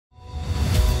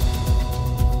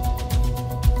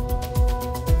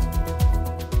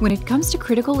When it comes to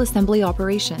critical assembly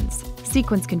operations,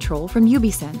 Sequence Control from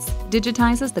Ubisense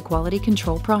digitizes the quality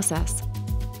control process.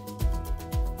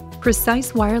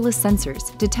 Precise wireless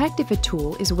sensors detect if a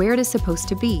tool is where it is supposed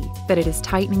to be, that it is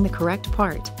tightening the correct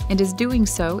part, and is doing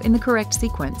so in the correct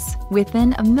sequence,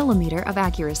 within a millimeter of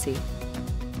accuracy.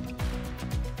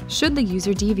 Should the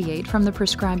user deviate from the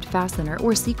prescribed fastener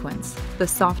or sequence, the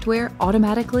software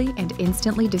automatically and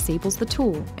instantly disables the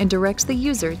tool and directs the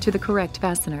user to the correct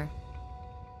fastener.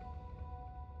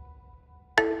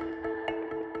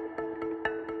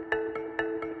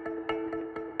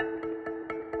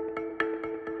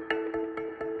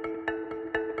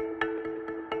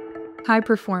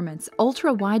 High-performance,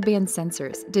 ultra-wideband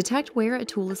sensors detect where a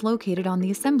tool is located on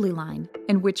the assembly line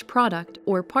and which product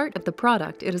or part of the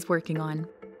product it is working on.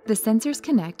 The sensors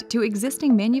connect to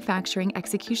existing manufacturing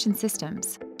execution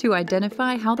systems to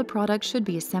identify how the product should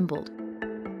be assembled.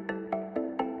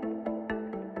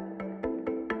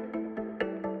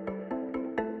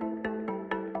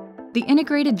 The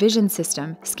integrated vision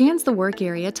system scans the work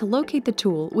area to locate the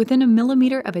tool within a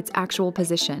millimeter of its actual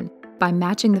position by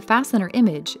matching the fastener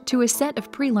image to a set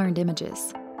of pre-learned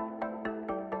images.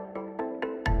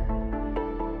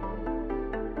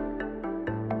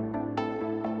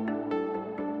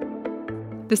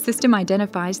 The system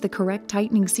identifies the correct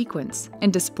tightening sequence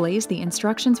and displays the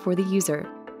instructions for the user.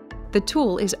 The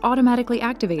tool is automatically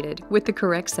activated with the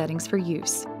correct settings for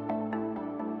use.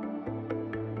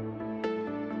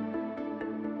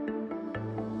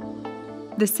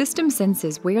 The system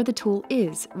senses where the tool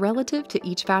is relative to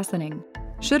each fastening.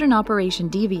 Should an operation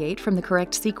deviate from the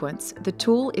correct sequence, the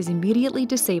tool is immediately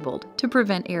disabled to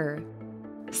prevent error.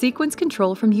 Sequence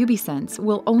Control from Ubisense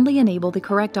will only enable the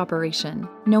correct operation,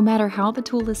 no matter how the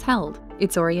tool is held,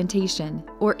 its orientation,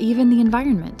 or even the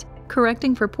environment,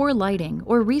 correcting for poor lighting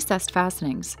or recessed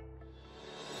fastenings.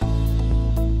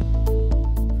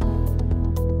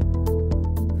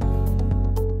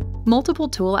 Multiple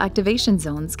tool activation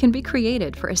zones can be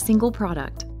created for a single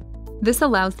product. This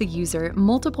allows the user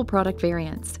multiple product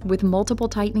variants with multiple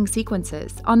tightening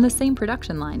sequences on the same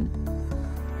production line.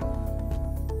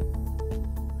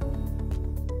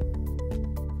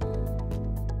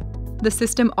 The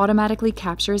system automatically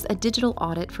captures a digital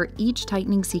audit for each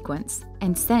tightening sequence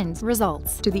and sends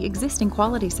results to the existing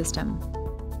quality system.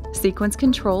 Sequence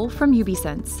Control from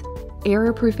Ubisense.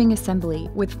 Error-proofing assembly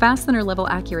with fastener-level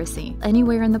accuracy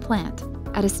anywhere in the plant,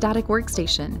 at a static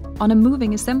workstation, on a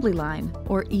moving assembly line,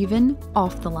 or even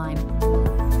off the line.